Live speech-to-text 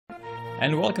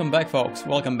And welcome back, folks.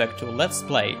 Welcome back to Let's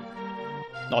Play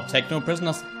Not Take No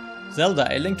Prisoners, Zelda,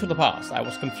 A Link to the Past. I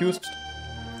was confused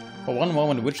for one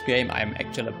moment which game I'm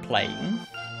actually playing.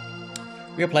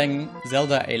 We are playing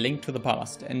Zelda, A Link to the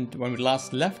Past, and when we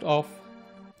last left off,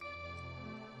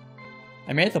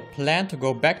 I made the plan to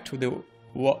go back to the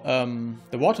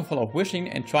Waterfall of Wishing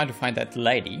and try to find that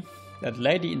lady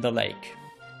in the lake.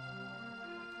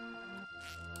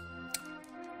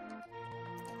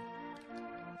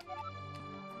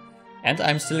 And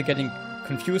I'm still getting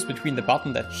confused between the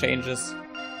button that changes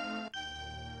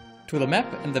to the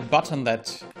map and the button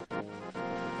that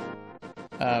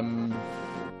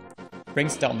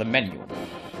brings down the menu,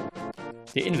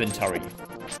 the inventory.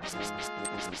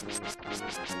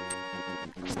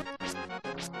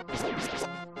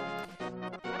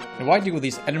 And why do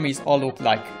these enemies all look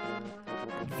like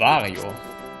Wario?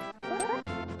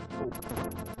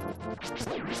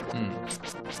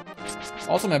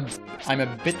 Also, I'm a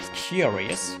bit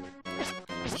curious.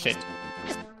 Shit.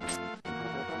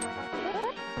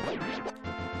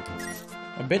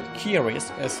 A bit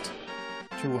curious as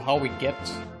to how we get...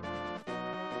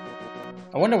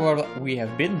 I wonder where we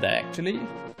have been there, actually.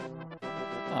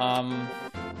 I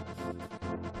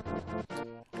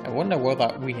wonder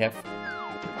whether we have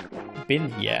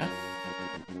been here.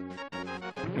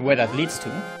 And where that leads to.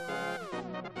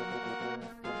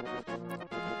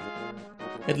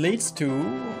 It leads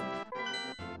to...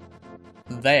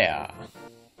 there.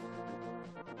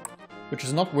 Which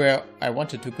is not where I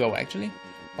wanted to go, actually.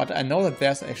 But I know that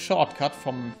there's a shortcut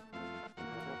from...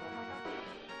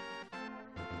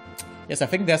 Yes, I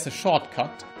think there's a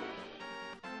shortcut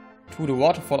to the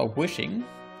Waterfall of Wishing.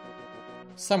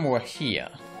 Somewhere here.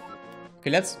 Okay,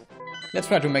 let's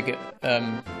try to make it...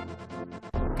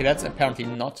 okay, that's apparently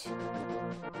not...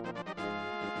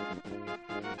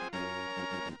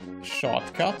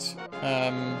 shortcut.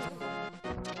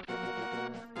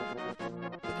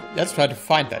 Let's try to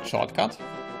find that shortcut.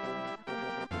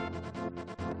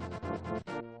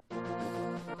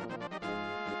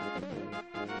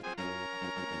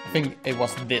 I think it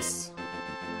was this.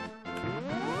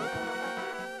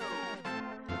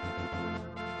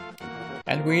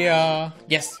 And we are,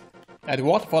 yes, at the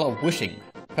Waterfall of Wishing.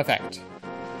 Perfect.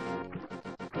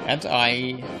 And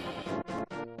I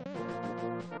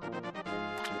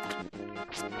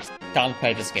can't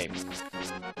play this game.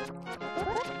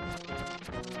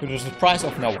 To the surprise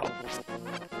of no one.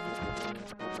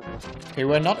 Okay,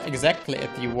 we're not exactly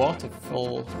at the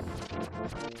Waterfall.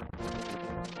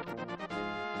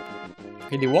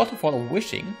 Okay, the Waterfall of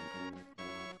Wishing.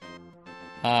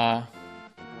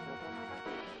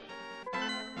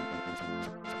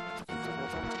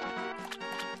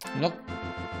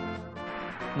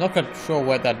 Not quite sure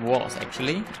where that was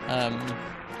actually.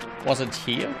 Was it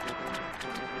here?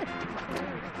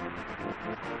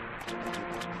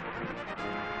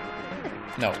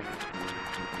 No.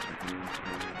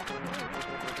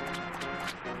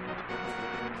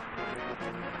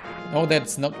 No,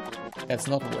 that's not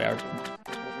where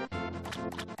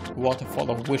Waterfall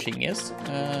of Wishing is.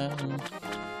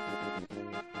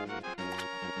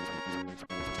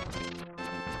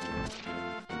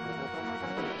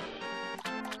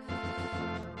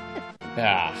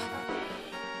 Ah.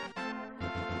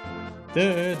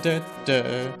 Da da da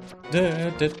da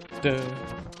da da.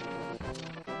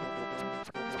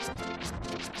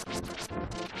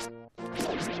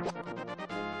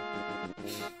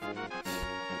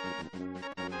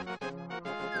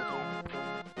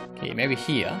 Okay, maybe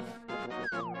here.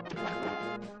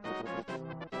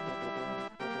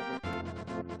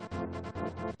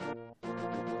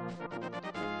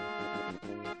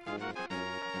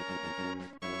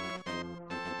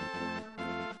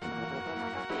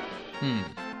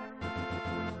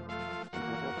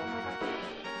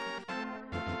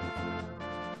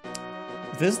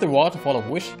 This is the Waterfall of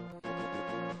Wishing.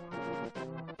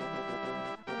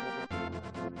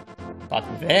 But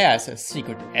there's a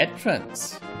secret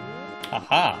entrance.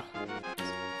 Haha.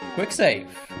 Quick save.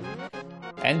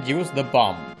 And use the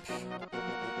bomb.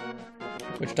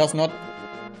 Which does not...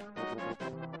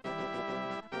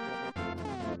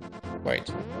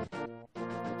 Wait.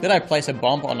 Did I place a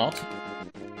bomb or not?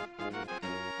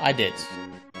 I did.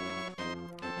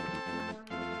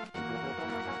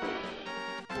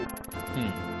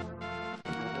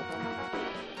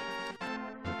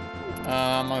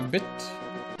 I'm a bit...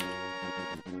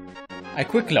 I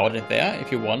quick loaded there,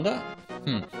 if you wonder.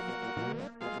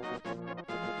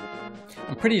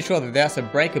 I'm pretty sure that there's a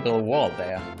breakable wall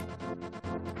there.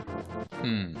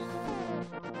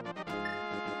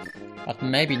 But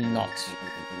maybe not.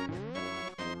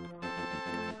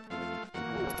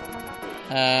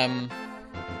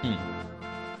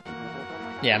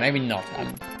 Yeah, maybe not.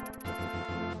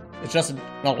 It's just a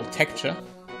normal texture.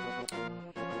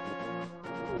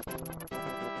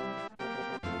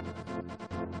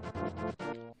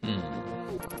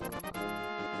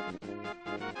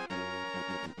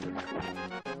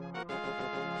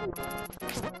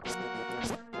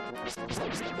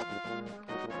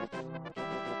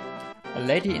 A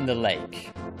lady in the lake.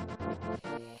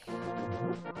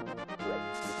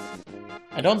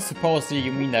 I don't suppose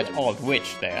you mean that old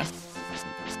witch there.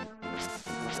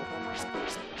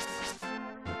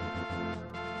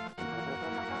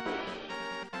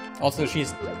 Also,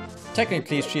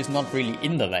 technically she's not really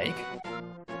in the lake.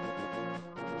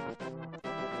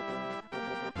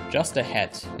 Just a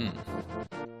head.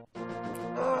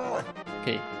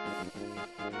 Okay.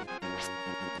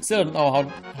 Still don't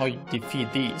know how you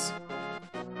defeat these.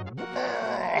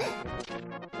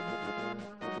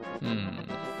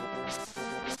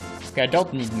 Okay, I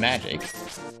don't need magic.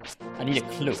 I need a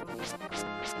clue.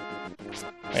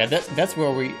 Yeah, that's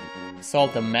where we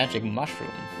solved the magic mushroom.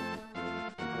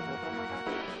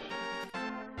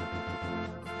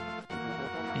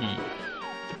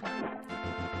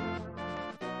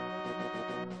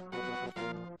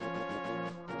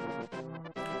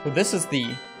 So this is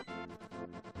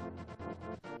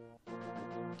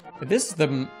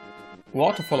the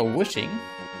Waterfall of Wishing.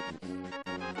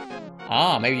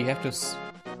 Ah, maybe you have to.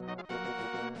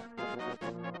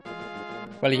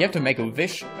 Well, you have to make a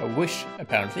wish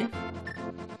apparently.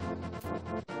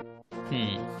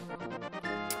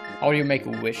 How do you make a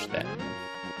wish then?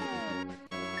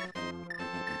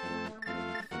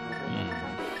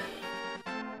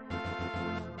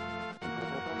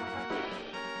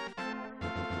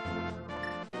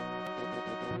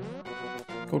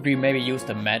 Could we maybe use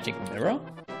the magic mirror?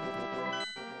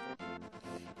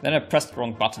 Then I pressed the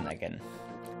wrong button again.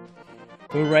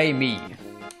 Hooray me.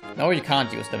 No, you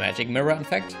can't use the magic mirror, in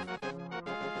fact.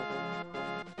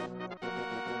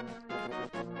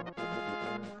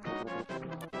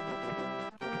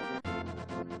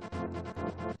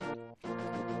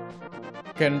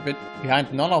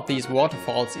 Behind none of these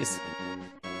waterfalls is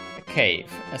a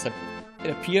cave, as it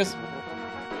appears.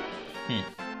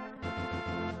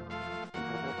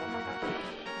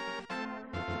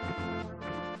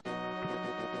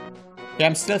 Yeah,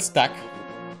 I'm still stuck.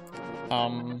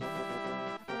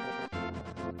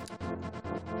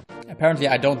 Apparently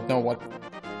I don't know what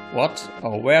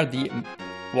or where the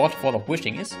Waterfall of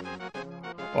Wishing is,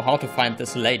 or how to find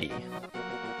this lady.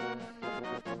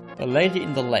 The lady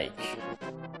in the lake.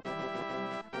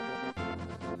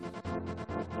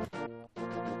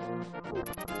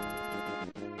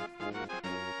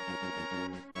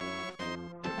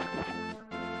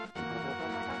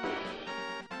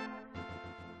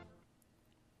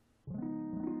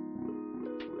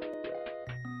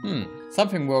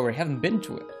 Something where we haven't been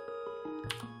to it.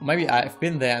 Maybe I've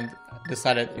been there and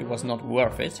decided it was not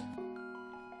worth it.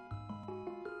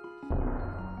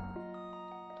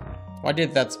 Why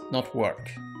did that not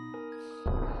work?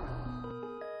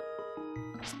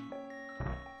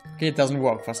 Okay, it doesn't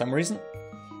work for some reason.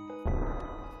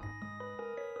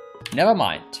 Never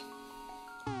mind.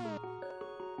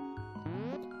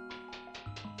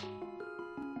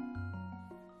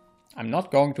 I'm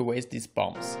not going to waste these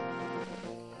bombs.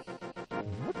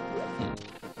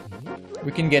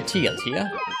 We can get healed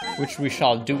here, which we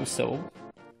shall do so,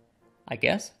 I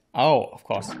guess. Oh, of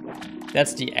course.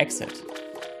 That's the exit.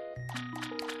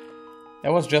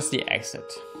 That was just the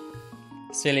exit.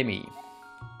 Silly me.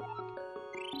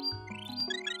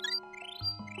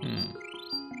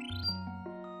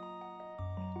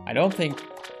 I don't think...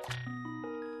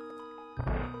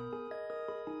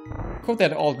 Could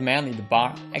that old man in the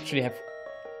bar actually have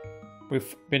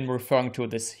been referring to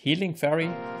this healing fairy?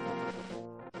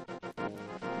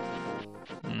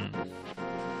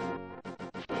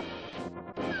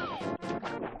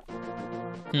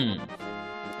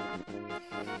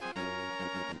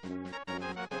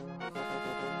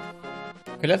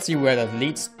 Okay, let's see where that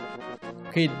leads.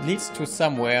 Okay, it leads to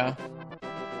somewhere.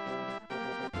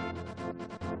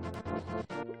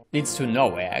 Leads to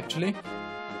nowhere, actually.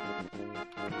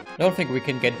 I don't think we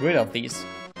can get rid of these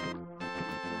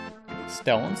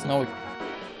stones. No,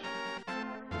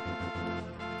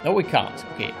 we can't.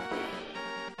 Okay.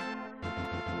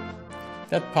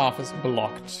 That path is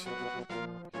blocked.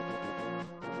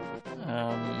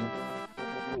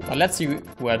 But let's see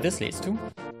where this leads to.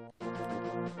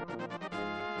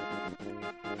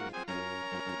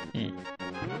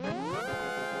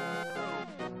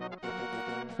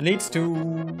 It leads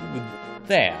to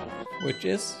there, which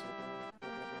is...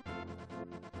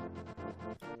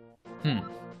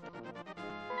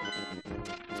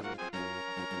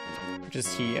 which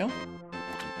is here.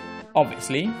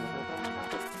 Obviously.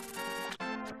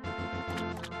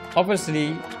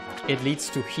 Obviously, it leads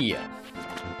to here.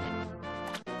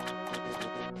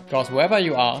 Because wherever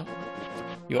you are,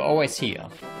 you're always here.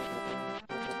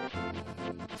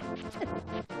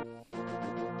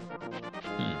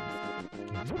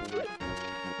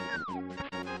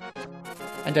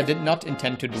 And I did not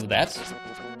intend to do that.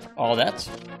 Or that.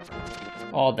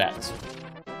 Or that.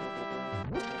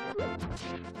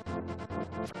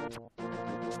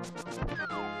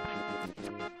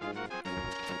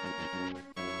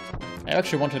 I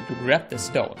actually wanted to grab the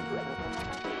stone.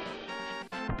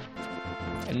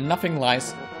 And nothing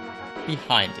lies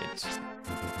behind it.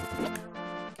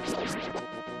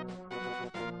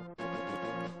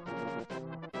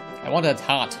 I want that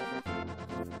heart.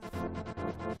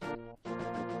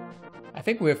 I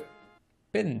think we've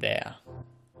been there.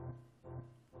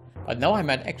 But now I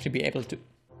might actually be able to...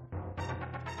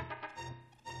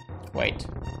 Wait.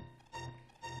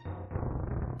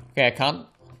 Okay, I can't...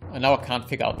 Now I can't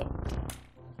figure out the...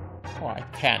 Oh, I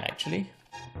can actually.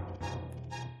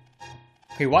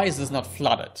 Okay, why is this not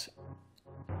flooded?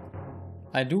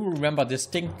 I do remember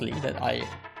distinctly that I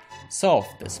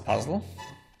solved this puzzle.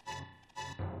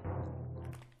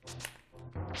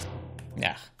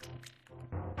 Yeah.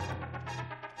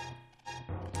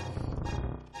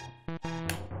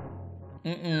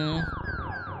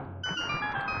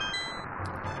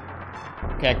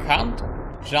 Okay, I can't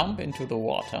jump into the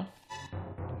water.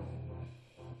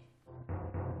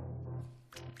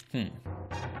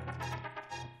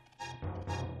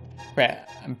 Okay,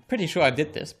 I'm pretty sure I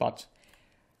did this, but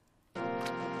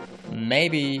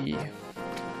maybe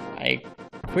I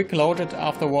quick loaded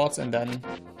afterwards and then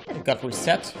it got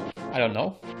reset. I don't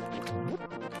know.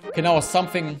 Okay, now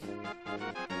something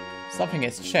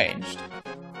has changed.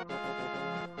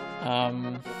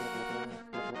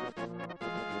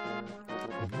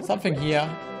 Something here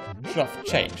should have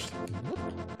changed.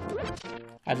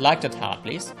 I'd like that heart,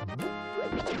 please.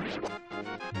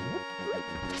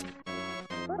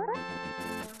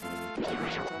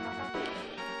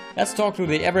 Let's talk to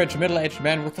the average middle-aged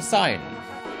man with a sign.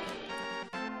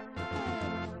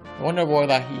 I wonder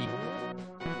whether he...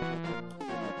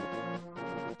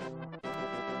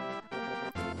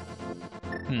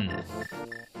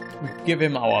 We give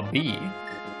him our B.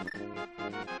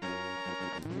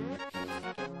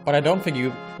 But I don't think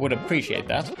you would appreciate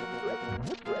that.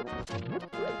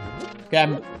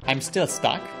 Okay, I'm still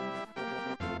stuck.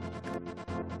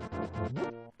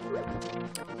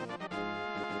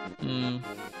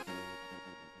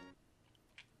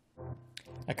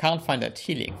 I can't find that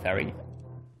healing fairy,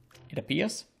 it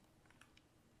appears.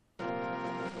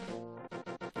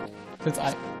 Since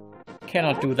I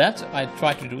cannot do that, I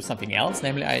try to do something else,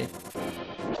 namely I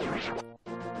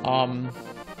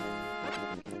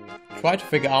try to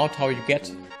figure out how you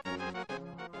get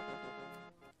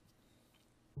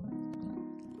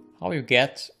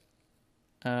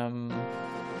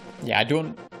yeah, I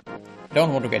don't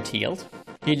want to get healed.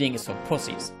 Healing is for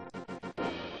pussies.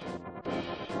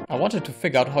 I wanted to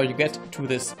figure out how you get to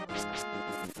this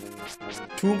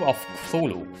Tomb of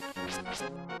Cthulhu.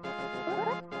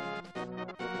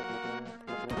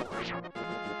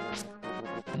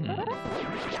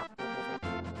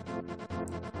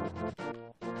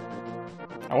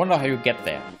 I wonder how you get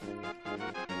there.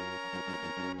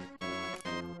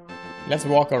 Let's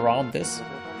walk around this.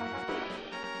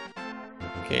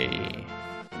 Okay.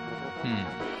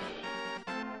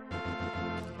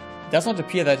 It does not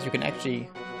appear that you can actually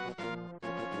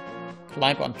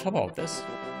climb on top of this.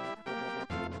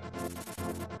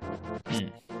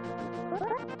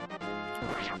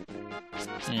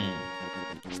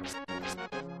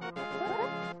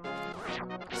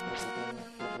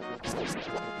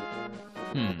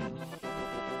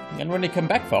 And when they come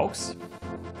back, folks,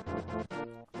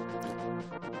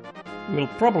 we'll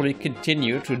probably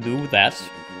continue to do that,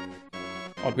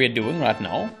 what we're doing right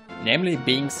now, namely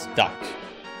being stuck.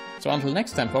 So until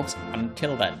next time, folks,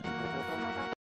 until then.